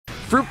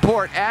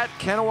Fruitport at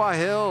Kenowa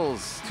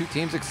Hills. Two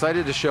teams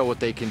excited to show what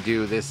they can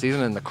do this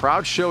season, and the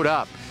crowd showed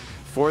up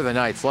for the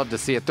Knights. Love to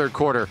see it. Third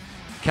quarter,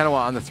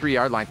 Kenowa on the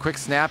 3-yard line. Quick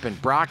snap,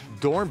 and Brock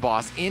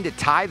Dornbos in to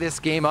tie this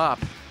game up.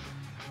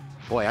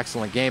 Boy,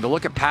 excellent game. But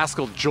look at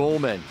Pascal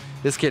Jolman.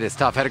 This kid is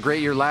tough. Had a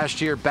great year last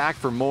year. Back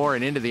for more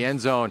and into the end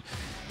zone.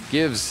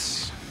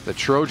 Gives the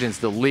Trojans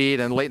the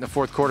lead. And late in the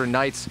fourth quarter,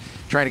 Knights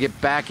trying to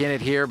get back in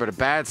it here, but a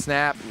bad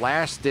snap,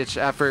 last-ditch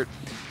effort,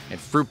 and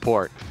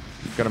Fruitport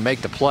going to make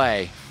the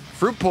play.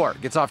 Fruitport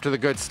gets off to the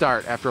good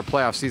start after a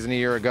playoff season a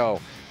year ago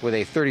with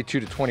a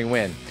 32-20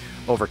 win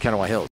over Kenowa Hills.